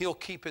it, he'll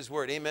keep his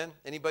word. Amen?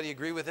 Anybody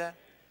agree with that?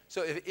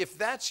 So if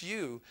that's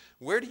you,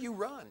 where do you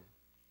run?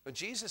 Well,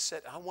 Jesus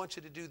said, I want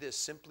you to do this.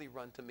 Simply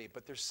run to me.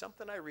 But there's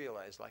something I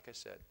realized, like I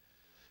said,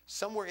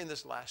 somewhere in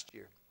this last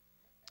year.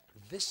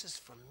 This is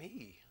for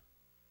me.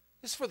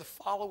 This is for the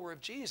follower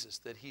of Jesus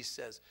that he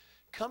says,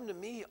 come to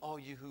me, all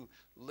you who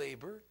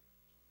labor,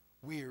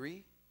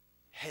 weary,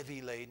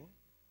 heavy laden.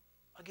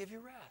 I'll give you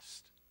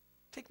rest.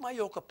 Take my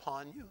yoke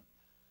upon you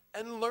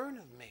and learn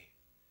of me,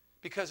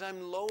 because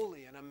I'm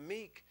lowly and I'm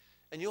meek,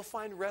 and you'll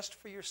find rest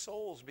for your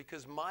souls,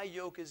 because my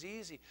yoke is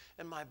easy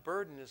and my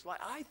burden is light.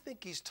 I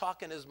think he's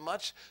talking as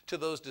much to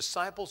those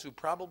disciples who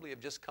probably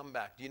have just come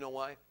back. Do you know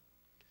why?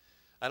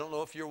 I don't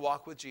know if your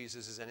walk with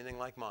Jesus is anything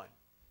like mine.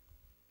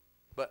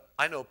 But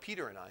I know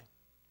Peter and I,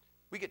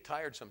 we get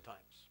tired sometimes.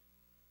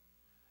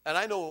 And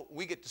I know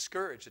we get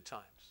discouraged at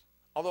times.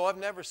 Although I've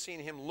never seen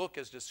him look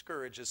as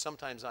discouraged as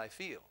sometimes I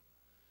feel.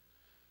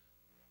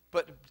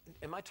 But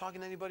am I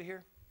talking to anybody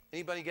here?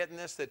 Anybody getting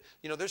this? That,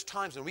 you know, there's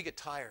times when we get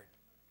tired.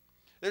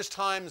 There's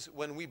times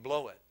when we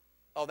blow it.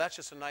 Oh, that's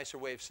just a nicer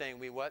way of saying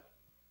we what?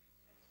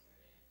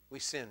 We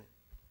sin.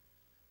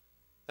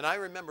 And I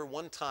remember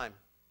one time,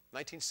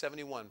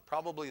 1971,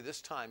 probably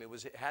this time,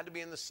 it had to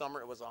be in the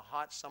summer. It was a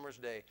hot summer's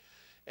day.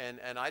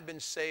 And I'd been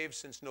saved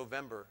since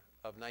November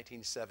of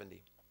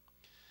 1970.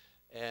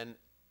 And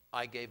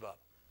I gave up.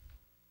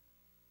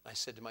 I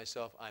said to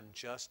myself, I'm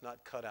just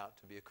not cut out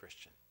to be a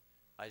Christian.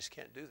 I just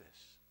can't do this.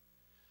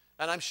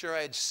 And I'm sure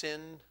I had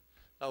sinned,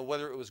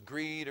 whether it was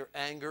greed or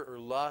anger or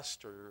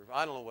lust or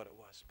I don't know what it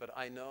was. But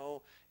I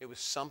know it was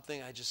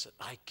something I just said,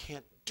 I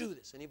can't do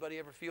this. Anybody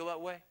ever feel that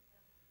way?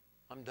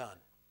 I'm done.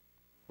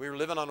 We were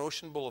living on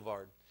Ocean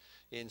Boulevard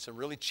in some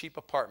really cheap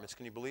apartments.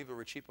 Can you believe there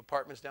were cheap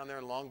apartments down there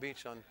in Long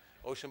Beach on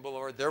Ocean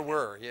Boulevard? There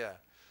were, yeah.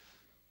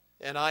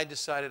 And I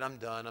decided I'm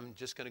done. I'm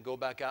just going to go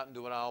back out and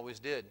do what I always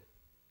did.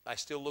 I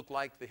still look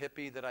like the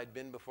hippie that I'd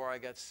been before I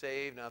got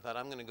saved. And I thought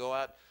I'm going to go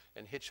out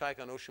and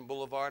hitchhike on Ocean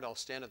Boulevard. I'll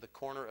stand at the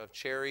corner of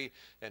Cherry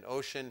and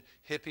Ocean.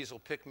 Hippies will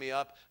pick me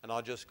up and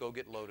I'll just go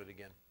get loaded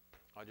again.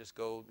 I'll just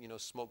go, you know,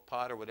 smoke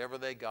pot or whatever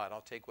they got. I'll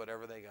take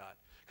whatever they got.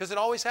 Because it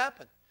always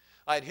happened.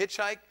 I'd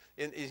hitchhike,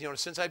 you know,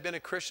 since I've been a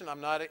Christian. I'm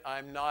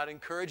not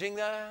encouraging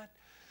that,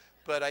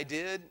 but I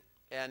did,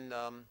 and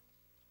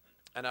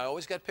I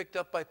always got picked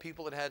up by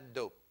people that had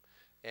dope,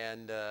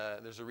 and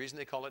there's a reason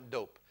they call it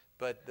dope.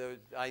 But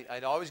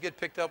I'd always get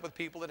picked up with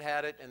people that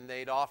had it, and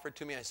they'd offer it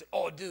to me. And I'd say,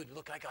 "Oh, dude,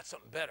 look, I got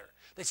something better."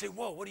 They'd say,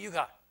 "Whoa, what do you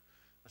got?"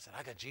 I said,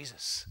 "I got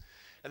Jesus,"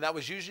 and that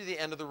was usually the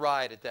end of the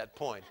ride at that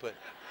point. But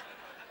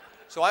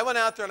so I went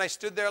out there and I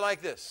stood there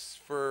like this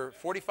for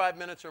 45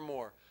 minutes or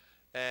more.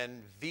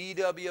 And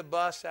VW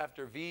bus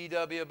after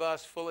VW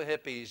bus full of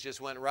hippies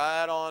just went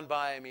right on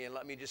by me and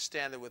let me just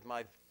stand there with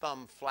my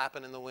thumb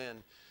flapping in the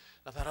wind.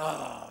 I thought,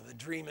 oh, the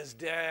dream is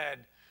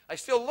dead. I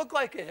still look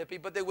like a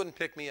hippie, but they wouldn't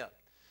pick me up.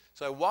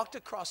 So I walked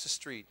across the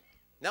street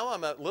Now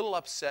I'm a little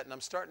upset, and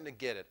I'm starting to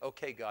get it.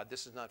 Okay, God,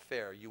 this is not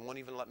fair. You won't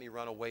even let me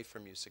run away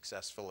from you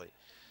successfully.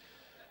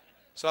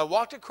 So I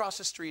walked across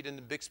the street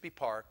into Bixby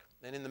Park,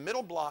 and in the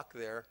middle block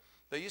there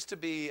used to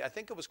be, I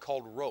think it was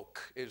called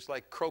roque. It was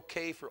like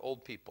croquet for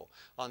old people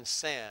on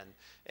sand.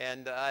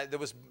 And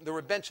there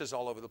were benches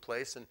all over the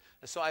place. And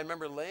so I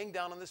remember laying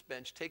down on this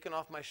bench, taking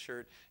off my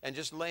shirt, and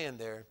just laying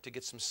there to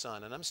get some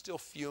sun. And I'm still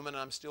fuming, and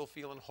I'm still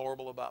feeling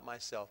horrible about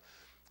myself.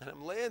 And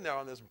I'm laying there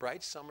on this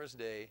bright summer's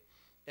day,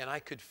 and I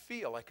could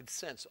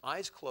sense,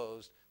 eyes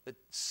closed, that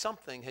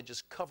something had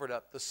just covered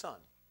up the sun.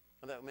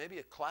 I thought, maybe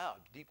a cloud,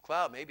 deep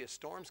cloud, maybe a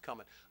storm's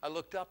coming. I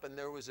looked up, and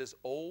there was this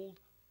old,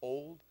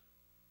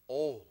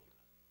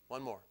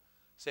 one more,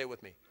 say it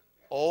with me,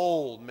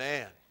 old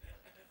man.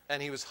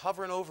 And he was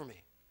hovering over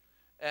me.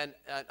 And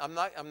I'm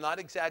not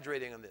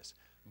exaggerating on this.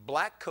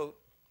 Black coat,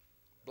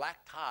 black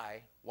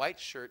tie, white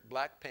shirt,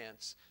 black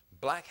pants,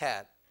 black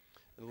hat,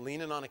 and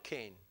leaning on a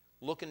cane,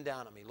 looking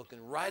down at me,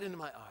 looking right into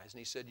my eyes. And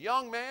he said,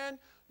 young man,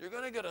 you're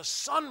going to get a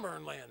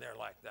sunburn laying there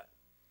like that.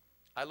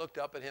 I looked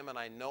up at him, and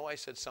I know I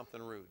said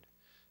something rude.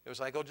 It was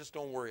like, oh, just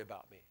don't worry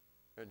about me.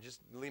 Or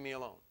just leave me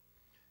alone.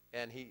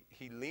 And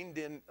he leaned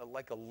in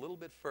like a little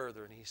bit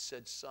further, and he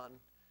said, son,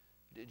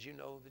 did you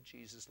know that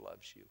Jesus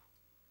loves you?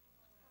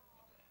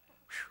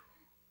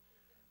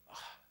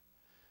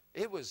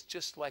 It was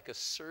just like a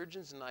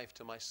surgeon's knife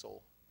to my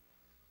soul.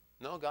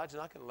 No, God's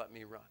not going to let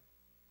me run.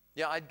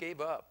 Yeah, I gave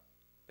up,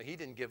 but he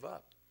didn't give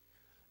up.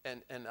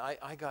 And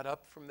I got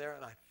up from there,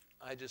 and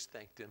I just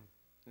thanked him.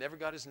 Never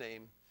got his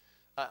name.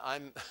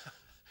 I'm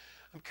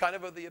kind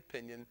of the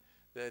opinion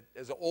that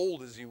as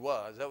old as he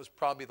was, that was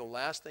probably the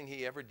last thing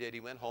he ever did. He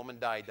went home and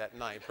died that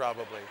night,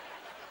 probably.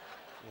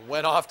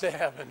 Went off to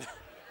heaven.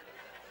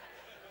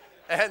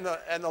 And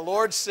the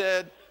Lord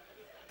said,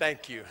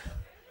 thank you.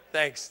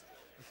 Thanks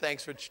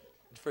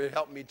for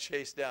helping me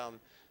chase down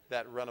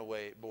that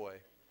runaway boy.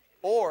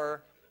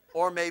 Or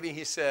maybe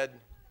he said,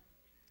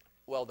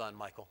 well done,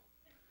 Michael.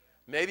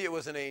 Maybe it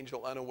was an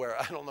angel unaware.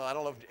 I don't know. I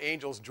don't know if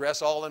angels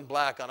dress all in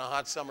black on a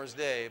hot summer's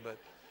day, but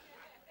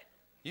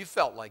you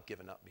felt like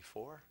giving up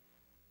before.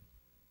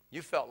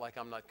 You felt like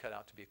I'm not cut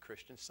out to be a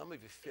Christian. Some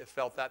of you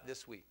felt that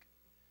this week.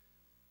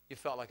 You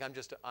felt like I'm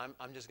just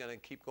going to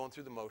keep going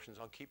through the motions.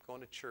 I'll keep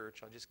going to church.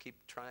 I'll just keep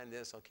trying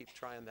this. I'll keep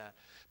trying that.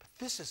 But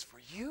this is for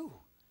you.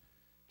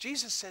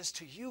 Jesus says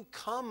to you,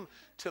 come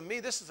to me.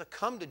 This is a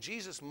come to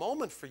Jesus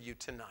moment for you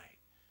tonight.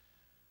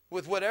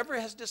 With whatever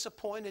has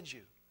disappointed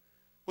you,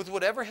 with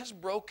whatever has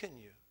broken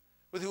you,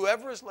 with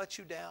whoever has let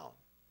you down.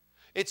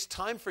 It's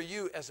time for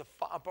you as a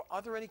father.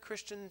 Are there any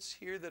Christians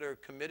here that are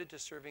committed to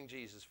serving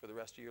Jesus for the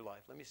rest of your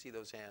life? Let me see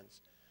those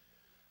hands.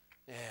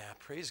 Yeah,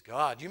 praise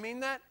God. You mean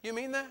that? You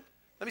mean that?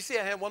 Let me see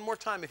a hand one more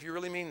time if you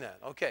really mean that.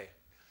 Okay.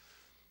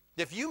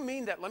 If you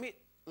mean that, let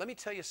me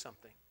tell you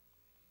something.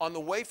 On the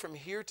way from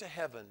here to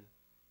heaven,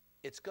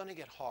 it's going to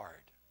get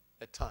hard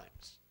at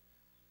times.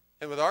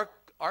 And with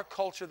our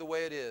culture the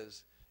way it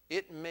is,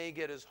 it may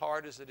get as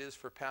hard as it is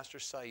for Pastor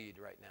Saeed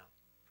right now,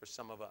 for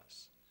some of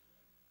us.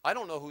 I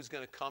don't know who's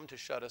going to come to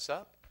shut us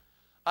up.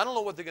 I don't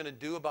know what they're going to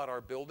do about our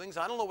buildings.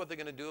 I don't know what they're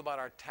going to do about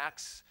our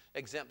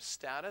tax-exempt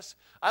status.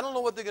 I don't know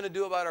what they're going to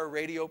do about our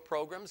radio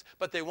programs,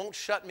 but they won't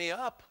shut me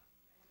up.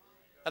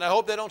 And I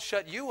hope they don't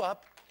shut you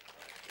up,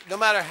 no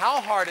matter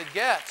how hard it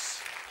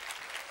gets.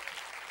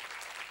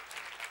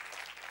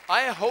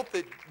 I hope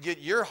that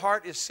your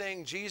heart is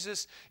saying,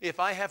 Jesus, if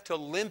I have to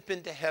limp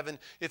into heaven,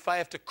 if I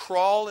have to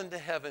crawl into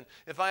heaven,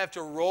 if I have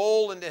to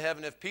roll into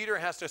heaven, if Peter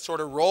has to sort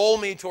of roll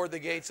me toward the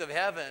gates of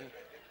heaven,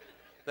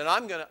 then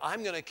I'm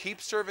going to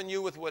keep serving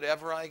you with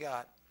whatever I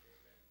got.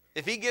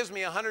 If he gives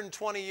me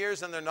 120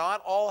 years and they're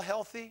not all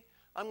healthy,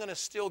 I'm going to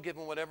still give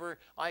him whatever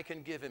I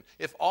can give him.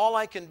 If all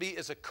I can be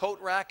is a coat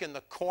rack in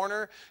the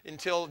corner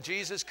until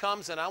Jesus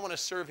comes, then I want to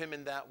serve him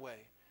in that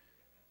way.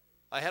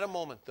 I had a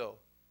moment, though,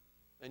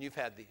 and you've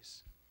had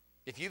these.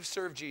 If you've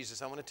served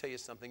Jesus, I want to tell you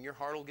something. Your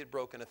heart will get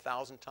broken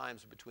 1,000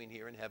 times between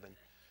here and heaven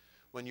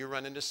when you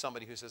run into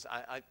somebody who says,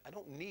 I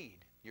don't need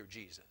your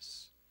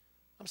Jesus.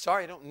 I'm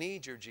sorry, I don't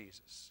need your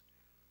Jesus.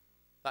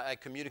 I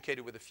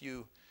communicated with a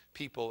few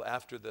people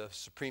after the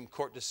Supreme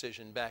Court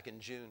decision back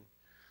in June.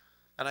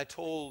 And I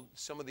told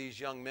some of these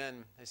young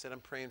men, I said,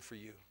 I'm praying for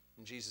you,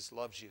 and Jesus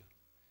loves you,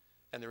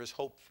 and there is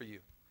hope for you.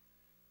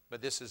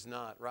 But this is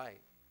not right.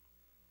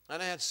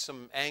 And I had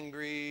some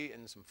angry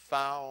and some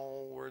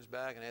foul words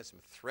back, and I had some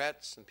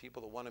threats and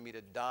people that wanted me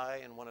to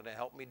die and wanted to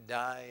help me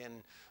die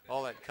and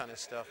all that kind of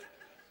stuff.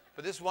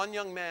 But this one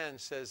young man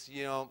says,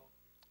 you know,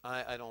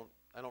 I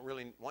don't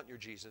really want your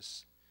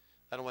Jesus.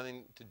 I don't want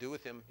anything to do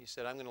with him. He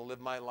said, I'm going to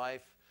live my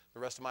life, the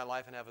rest of my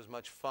life, and have as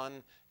much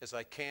fun as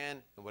I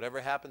can. And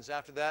whatever happens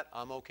after that,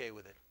 I'm okay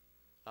with it.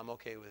 I'm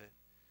okay with it.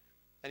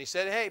 And he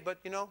said, hey, but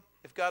you know,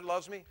 if God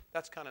loves me,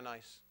 that's kind of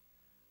nice.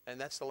 And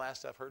that's the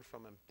last I've heard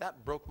from him.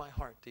 That broke my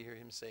heart to hear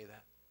him say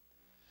that.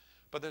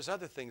 But there's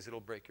other things that'll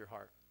break your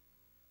heart.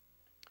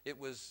 It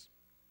was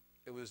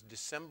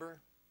December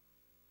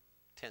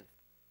 10th,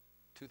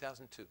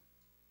 2002.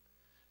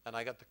 And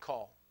I got the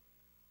call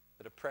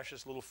that a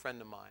precious little friend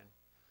of mine,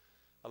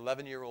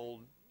 11-year-old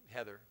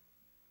Heather,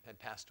 had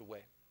passed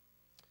away.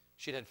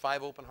 She'd had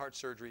 5 open heart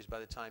surgeries by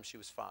the time she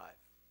was 5.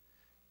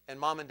 And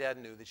Mom and Dad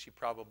knew that she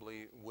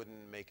probably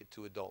wouldn't make it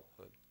to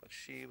adulthood. But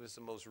she was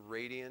the most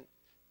radiant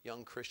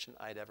young Christian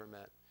I'd ever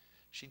met.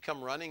 She'd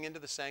come running into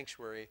the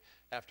sanctuary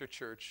after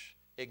church,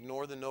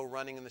 ignore the no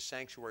running in the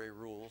sanctuary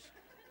rules,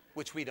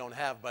 which we don't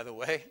have, by the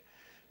way.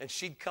 And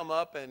she'd come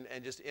up and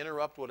just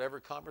interrupt whatever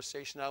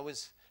conversation I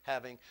was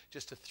having,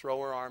 just to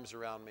throw her arms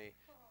around me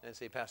and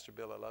say, Pastor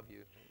Bill, I love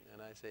you.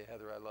 And I'd say,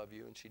 Heather, I love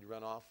you. And she'd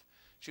run off.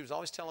 She was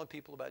always telling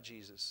people about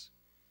Jesus.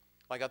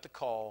 I got the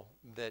call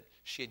that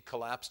she had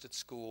collapsed at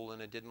school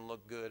and it didn't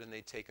look good, and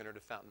they'd taken her to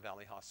Fountain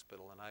Valley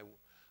Hospital. And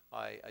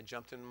I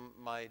jumped in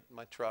my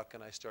truck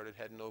and I started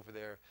heading over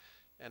there.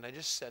 And I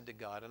just said to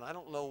God, and I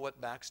don't know what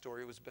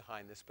backstory was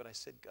behind this, but I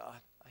said,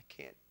 God, I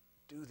can't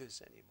do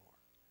this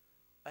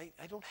anymore.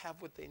 I don't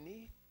have what they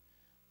need.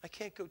 I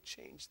can't go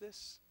change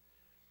this.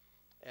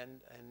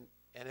 And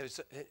it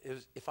was,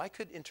 if I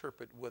could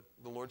interpret what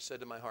the Lord said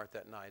to my heart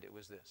that night, it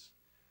was this.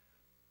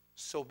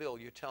 So, Bill,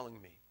 you're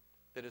telling me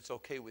that it's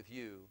okay with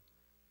you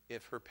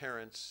if her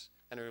parents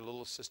and her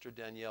little sister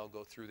Danielle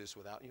go through this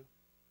without you?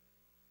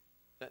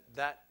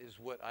 That is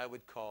what I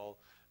would call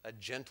a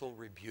gentle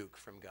rebuke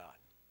from God.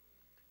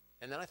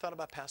 And then I thought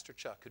about Pastor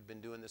Chuck, who'd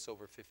been doing this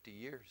over 50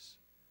 years,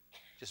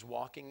 just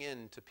walking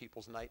into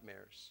people's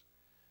nightmares.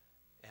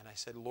 And I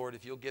said, Lord,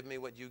 if you'll give me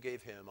what you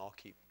gave him, I'll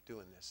keep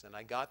doing this. And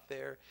I got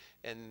there,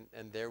 and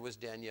there was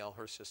Danielle,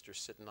 her sister,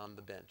 sitting on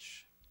the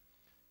bench.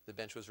 The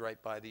bench was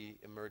right by the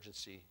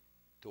emergency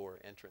door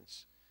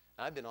entrance.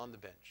 And I've been on the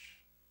bench,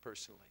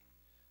 personally.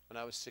 When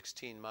I was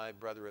 16, my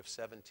brother of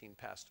 17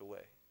 passed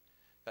away.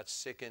 Got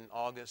sick in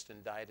August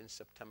and died in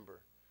September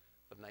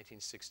of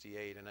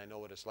 1968. And I know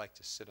what it's like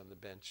to sit on the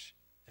bench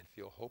and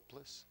feel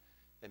hopeless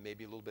and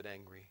maybe a little bit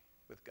angry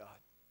with God.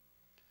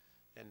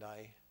 And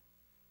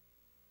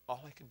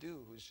all I could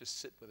do was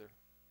just sit with her.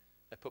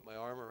 I put my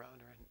arm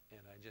around her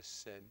and I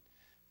just said,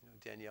 you know,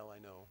 Danielle, I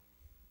know.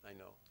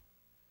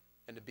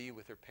 And to be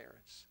with her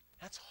parents.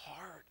 That's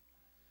hard.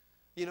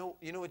 You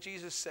know what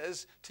Jesus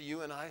says to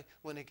you and I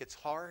when it gets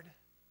hard?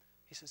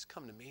 He says,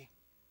 come to me.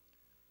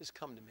 Just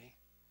come to me.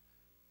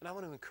 And I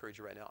want to encourage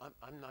you right now.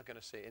 I'm not going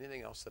to say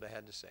anything else that I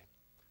had to say.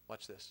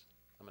 Watch this.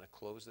 I'm going to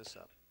close this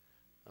up.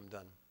 I'm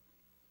done.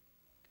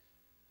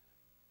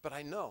 But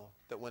I know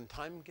that when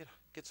time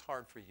gets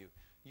hard for you,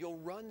 you'll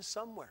run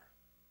somewhere.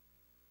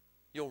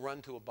 You'll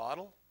run to a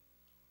bottle.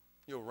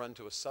 You'll run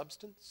to a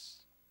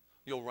substance.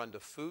 You'll run to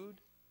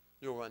food.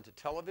 You'll run to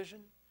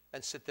television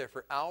and sit there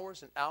for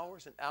hours and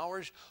hours and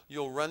hours.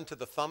 You'll run to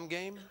the thumb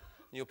game.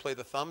 You'll play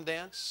the thumb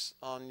dance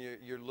on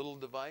your little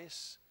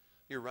device.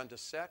 You'll run to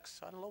sex.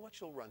 I don't know what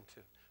you'll run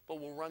to,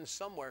 but we'll run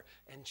somewhere.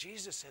 And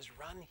Jesus says,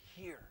 run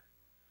here.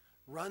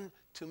 Run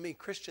to me.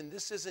 Christian,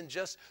 this isn't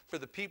just for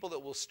the people that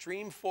will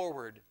stream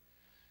forward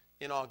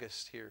in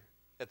August here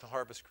at the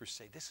Harvest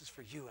Crusade. This is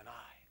for you and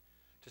I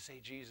to say,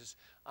 Jesus,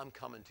 I'm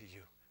coming to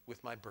you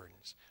with my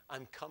burdens.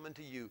 I'm coming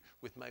to you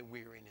with my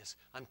weariness.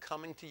 I'm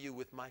coming to you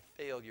with my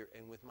failure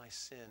and with my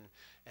sin.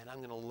 And I'm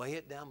going to lay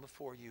it down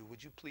before you.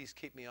 Would you please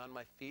keep me on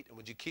my feet? And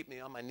would you keep me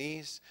on my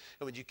knees?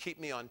 And would you keep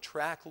me on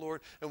track,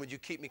 Lord? And would you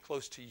keep me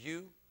close to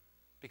you?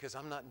 Because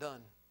I'm not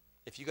done.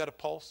 If you got a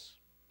pulse,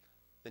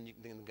 then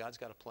God's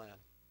got a plan.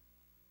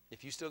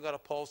 If you still got a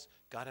pulse,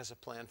 God has a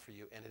plan for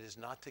you. And it is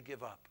not to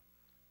give up.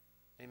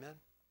 Amen?